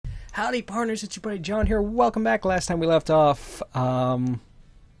Howdy, partners. It's your buddy John here. Welcome back. Last time we left off, it's an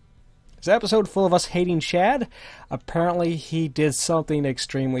episode full of us hating Chad. Apparently, he did something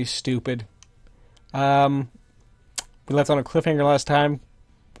extremely stupid. We left on a cliffhanger last time.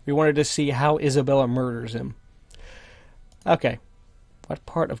 We wanted to see how Isabella murders him. Okay. What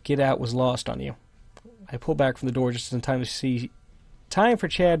part of Get Out was lost on you? I pulled back from the door just in time to see... Time for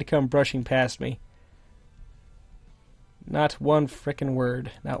Chad to come brushing past me. Not one frickin'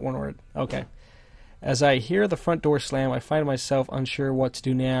 word. Not one word. Okay. As I hear the front door slam, I find myself unsure what to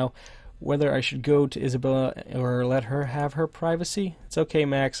do now. Whether I should go to Isabella or let her have her privacy. It's okay,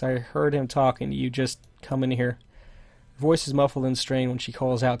 Max. I heard him talking to you. Just come in here. Her voice is muffled and strained when she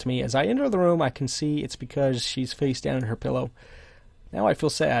calls out to me. As I enter the room, I can see it's because she's face down in her pillow. Now I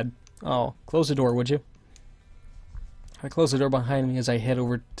feel sad. Oh, close the door, would you? I close the door behind me as I head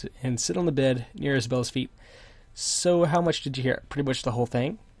over and sit on the bed near Isabella's feet. So, how much did you hear? Pretty much the whole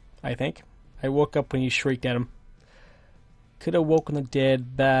thing, I think. I woke up when you shrieked at him. Could have woken the dead,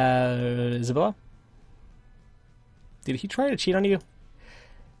 Isabella? Did he try to cheat on you?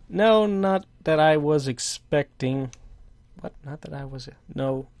 No, not that I was expecting. What? Not that I was...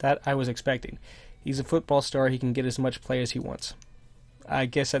 No, that I was expecting. He's a football star. He can get as much play as he wants. I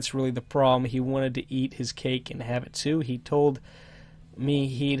guess that's really the problem. He wanted to eat his cake and have it too. He told me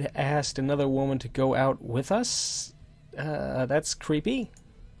he'd asked another woman to go out with us. That's creepy.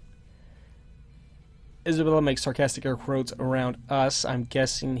 Isabella makes sarcastic air quotes around us. I'm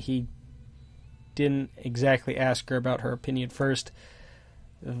guessing he didn't exactly ask her about her opinion first.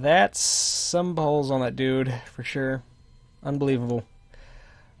 That's some balls on that dude, for sure. Unbelievable.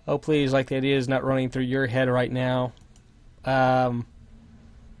 Oh, please, like the idea is not running through your head right now.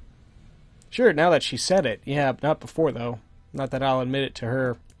 Sure, now that she said it. Yeah, not before, though. Not that I'll admit it to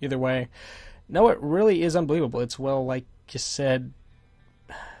her. Either way. No, it really is unbelievable. It's, well, like you said...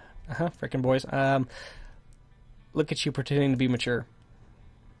 frickin' boys. Look at you pretending to be mature.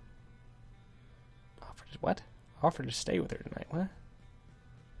 What? Offered to stay with her tonight. What?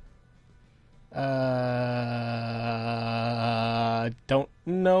 Don't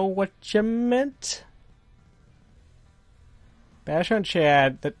know what you meant. Bash on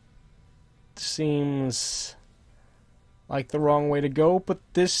Chad. That seems... like the wrong way to go, but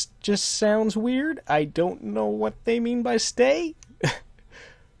this just sounds weird. I don't know what they mean by stay.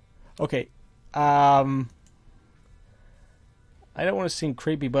 Okay, I don't want to seem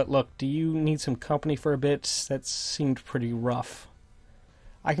creepy, but look, do you need some company for a bit? That seemed pretty rough.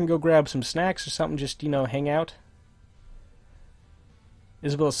 I can go grab some snacks or something, just, hang out.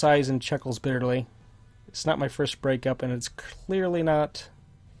 Isabella sighs and chuckles bitterly. It's not my first breakup, and it's clearly not...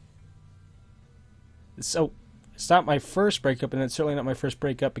 It's not my first breakup, and it's certainly not my first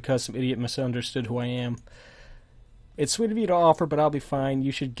breakup because some idiot misunderstood who I am. It's sweet of you to offer, but I'll be fine.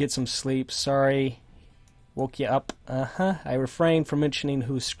 You should get some sleep. Sorry. Woke you up. I refrained from mentioning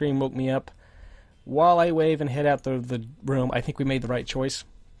whose scream woke me up. While I wave and head out the room, I think we made the right choice.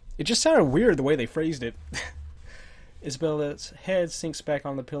 It just sounded weird the way they phrased it. Isabella's head sinks back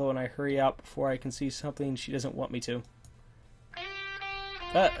on the pillow, and I hurry out before I can see something she doesn't want me to.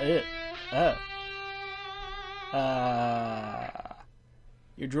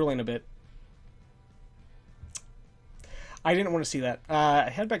 You're drooling a bit. I didn't want to see that. I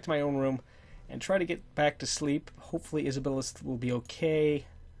head back to my own room and try to get back to sleep. Hopefully Isabella will be okay.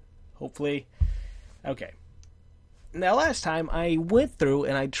 Hopefully. Okay. Now last time I went through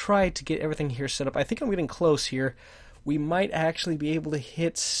and I tried to get everything here set up. I think I'm getting close here. We might actually be able to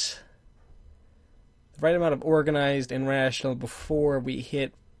hit the right amount of organized and rational before we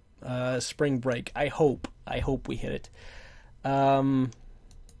hit spring break. I hope we hit it.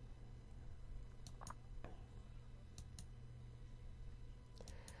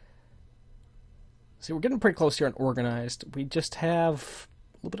 See, we're getting pretty close here on organized. We just have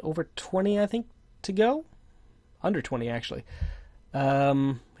a little bit over 20, I think, to go. Under 20, actually. We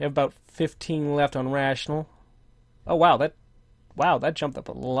have about 15 left on rational. Oh, wow, that jumped up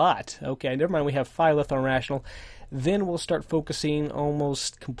a lot. Okay, never mind, we have 5 left on rational. Then we'll start focusing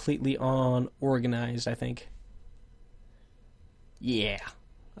almost completely on organized, I think. Yeah.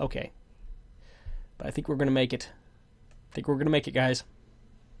 Okay. But I think we're going to make it. Guys.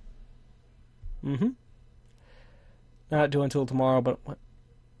 Not due until tomorrow, but what?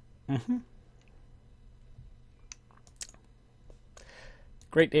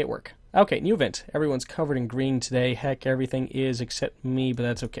 Great day at work. Okay, new event. Everyone's covered in green today. Heck, everything is except me, but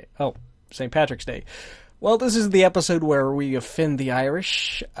that's okay. Oh, St. Patrick's Day. Well, this is the episode where we offend the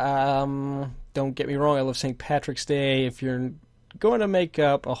Irish. Don't get me wrong, I love St. Patrick's Day. If you're going to make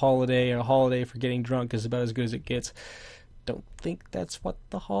up a holiday for getting drunk is about as good as it gets. Don't think that's what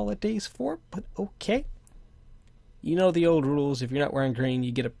the holiday's for, but okay. You know the old rules. If you're not wearing green,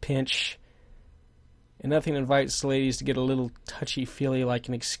 you get a pinch. And nothing invites the ladies to get a little touchy-feely like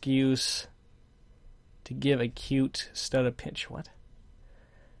an excuse to give a cute stud a pinch. What?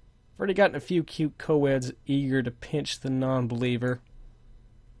 I've already gotten a few cute co-eds eager to pinch the non-believer.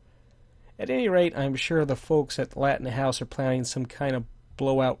 At any rate, I'm sure the folks at the Latin House are planning some kind of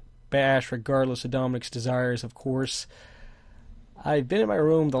blowout bash regardless of Dominic's desires, of course. I've been in my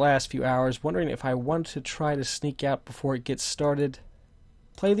room the last few hours wondering if I want to try to sneak out before it gets started.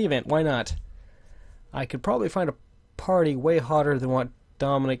 Play the event, why not? I could probably find a party way hotter than what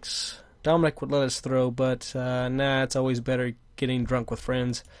Dominic would let us throw, but nah, it's always better getting drunk with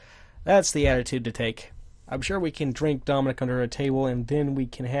friends. That's the attitude to take. I'm sure we can drink Dominic under a table, and then we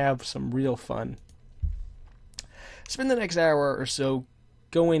can have some real fun. Spend the next hour or so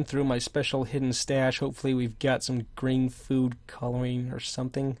going through my special hidden stash. Hopefully we've got some green food coloring or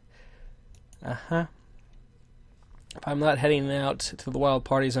something. If I'm not heading out to the wild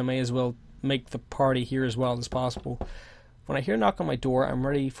parties, I may as well make the party here as well as possible. When I hear a knock on my door, I'm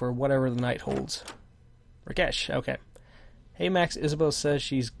ready for whatever the night holds. Rakesh, okay. Hey Max, Isabel says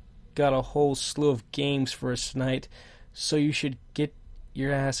she's got a whole slew of games for us tonight, so you should get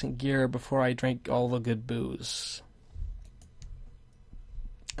your ass in gear before I drink all the good booze.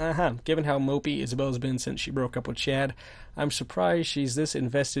 Given how mopey Isabel's been since she broke up with Chad, I'm surprised she's this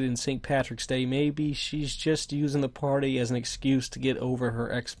invested in St. Patrick's Day. Maybe she's just using the party as an excuse to get over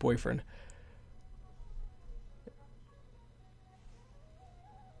her ex-boyfriend.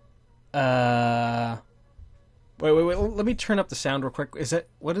 Wait, let me turn up the sound real quick.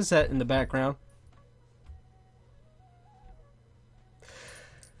 What is that in the background?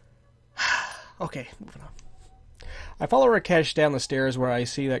 Okay, moving on. I follow Rakesh down the stairs where I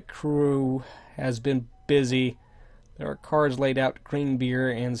see that crew has been busy. There are cards laid out, green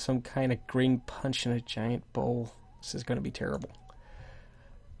beer, and some kind of green punch in a giant bowl. This is going to be terrible.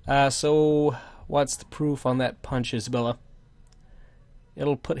 So, what's the proof on that punch, Isabella?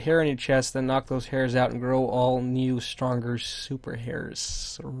 It'll put hair on your chest, then knock those hairs out and grow all new, stronger super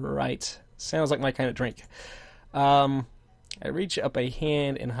hairs. Right. Sounds like my kind of drink. I reach up a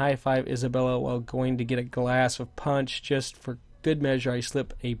hand and high-five Isabella while going to get a glass of punch. Just for good measure, I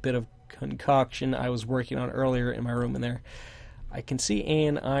slip a bit of concoction I was working on earlier in my room in there. I can see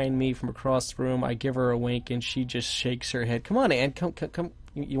Anne eyeing me from across the room. I give her a wink, and she just shakes her head. Come on, Anne. Come.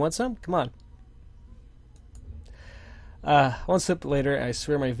 You want some? Come on. One sip later, I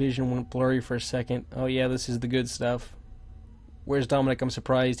swear my vision went blurry for a second. Oh yeah, this is the good stuff. Where's Dominic? I'm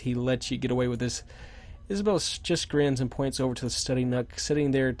surprised he let you get away with this. Isabel just grins and points over to the study nook,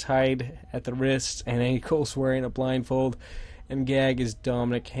 sitting there tied at the wrists and ankles, wearing a blindfold, and gag is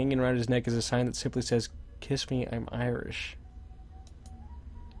Dominic. Hanging around his neck is a sign that simply says, "Kiss me, I'm Irish."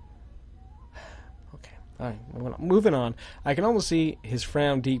 Okay, alright, moving on. I can almost see his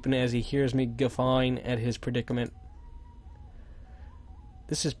frown deepen as he hears me guffawing at his predicament.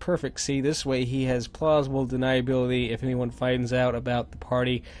 This is perfect. See, this way he has plausible deniability if anyone finds out about the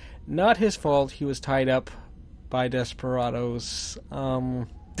party. Not his fault. He was tied up by desperados. Everyone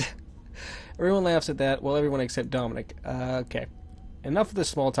laughs at that. Well, everyone except Dominic. Okay. Enough of this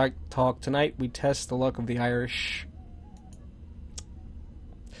small talk. Tonight we test the luck of the Irish.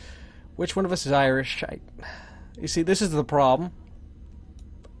 Which one of us is Irish? You see, this is the problem.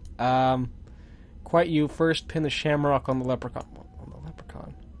 Quite you. First, pin the shamrock on the leprechaun.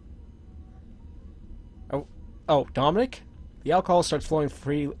 Oh, Dominic? The alcohol starts flowing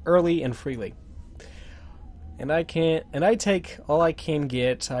early and freely. And I take all I can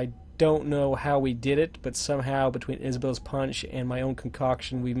get. I don't know how we did it, but somehow between Isabel's punch and my own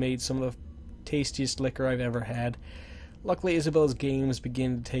concoction, we made some of the tastiest liquor I've ever had. Luckily, Isabel's games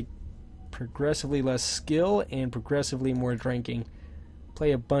begin to take progressively less skill and progressively more drinking.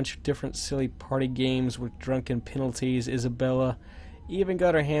 Play a bunch of different silly party games with drunken penalties. Isabella even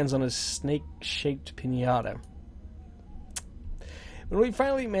got her hands on a snake-shaped piñata. When we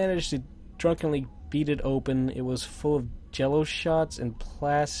finally managed to drunkenly beat it open, it was full of jello shots and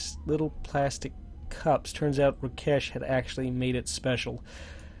little plastic cups. Turns out Rakesh had actually made it special.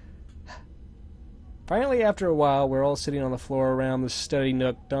 Finally, after a while, we're all sitting on the floor around the study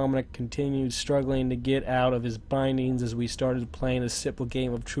nook. Dominic continued struggling to get out of his bindings as we started playing a simple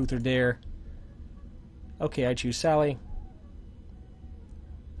game of truth or dare. Okay, I choose Sally.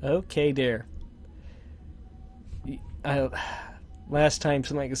 Okay, dare. Last time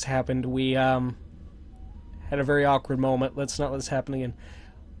something like this happened, we had a very awkward moment. Let's not let this happen again.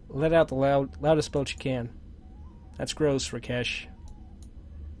 Let out the loudest boat you can. That's gross, Rakesh.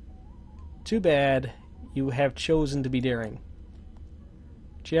 Too bad. You have chosen to be daring.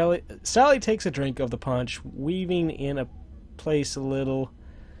 Sally takes a drink of the punch, weaving in a place a little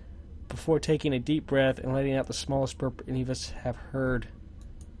before taking a deep breath and letting out the smallest burp any of us have heard.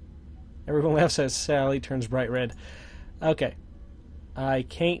 Everyone laughs as Sally turns bright red. Okay. I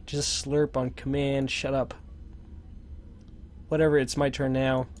can't just slurp on command. Shut up. Whatever, it's my turn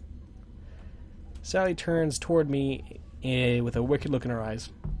now. Sally turns toward me with a wicked look in her eyes.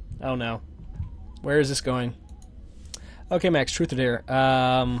 Oh no. Where is this going? Okay, Max, truth or dare?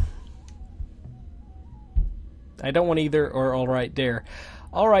 I don't want either, or alright, dare.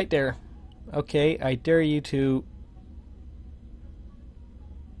 Alright, dare. Okay, I dare you to...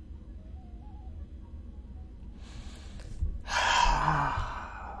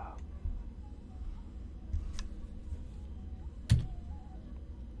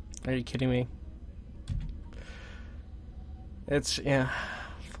 Are you kidding me? It's, yeah.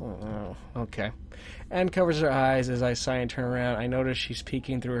 Oh, okay. Anne covers her eyes as I sigh and turn around. I notice she's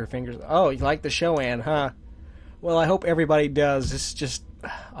peeking through her fingers. Oh, you like the show, Anne, huh? Well, I hope everybody does. It's just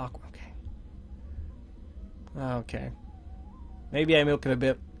awkward. Okay. Okay. Maybe I milk it a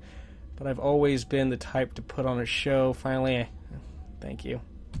bit, but I've always been the type to put on a show. Finally, thank you.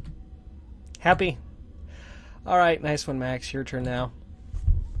 Happy? All right, nice one, Max. Your turn now.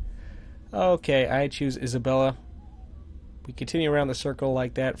 Okay, I choose Isabella. We continue around the circle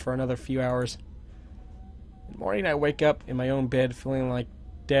like that for another few hours. In the morning, I wake up in my own bed feeling like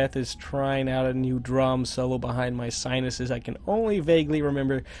death is trying out a new drum solo behind my sinuses. I can only vaguely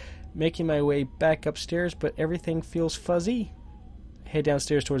remember making my way back upstairs, but everything feels fuzzy. I head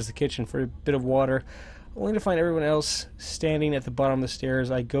downstairs towards the kitchen for a bit of water, only to find everyone else standing at the bottom of the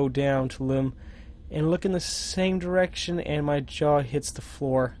stairs. I go down to them and look in the same direction, and my jaw hits the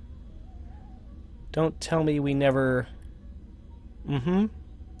floor. Don't tell me we never...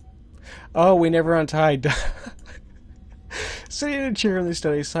 Oh, we never untied. Sitting in a chair in the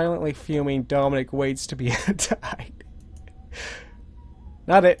study, silently fuming, Dominic waits to be untied.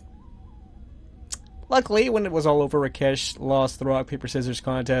 Not it. Luckily, when it was all over, Rakesh lost the rock, paper, scissors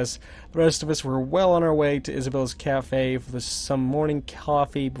contest. The rest of us were well on our way to Isabella's cafe for some morning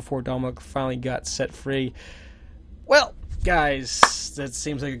coffee before Dominic finally got set free. Well, guys, that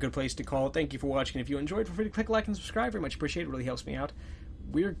seems like a good place to call it. Thank you for watching. If you enjoyed, feel free to click like and subscribe. Very much appreciated. It really helps me out.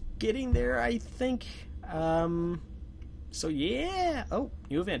 We're getting there, I think. So yeah. Oh,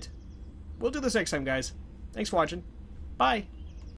 new event. We'll do this next time, guys. Thanks for watching. Bye.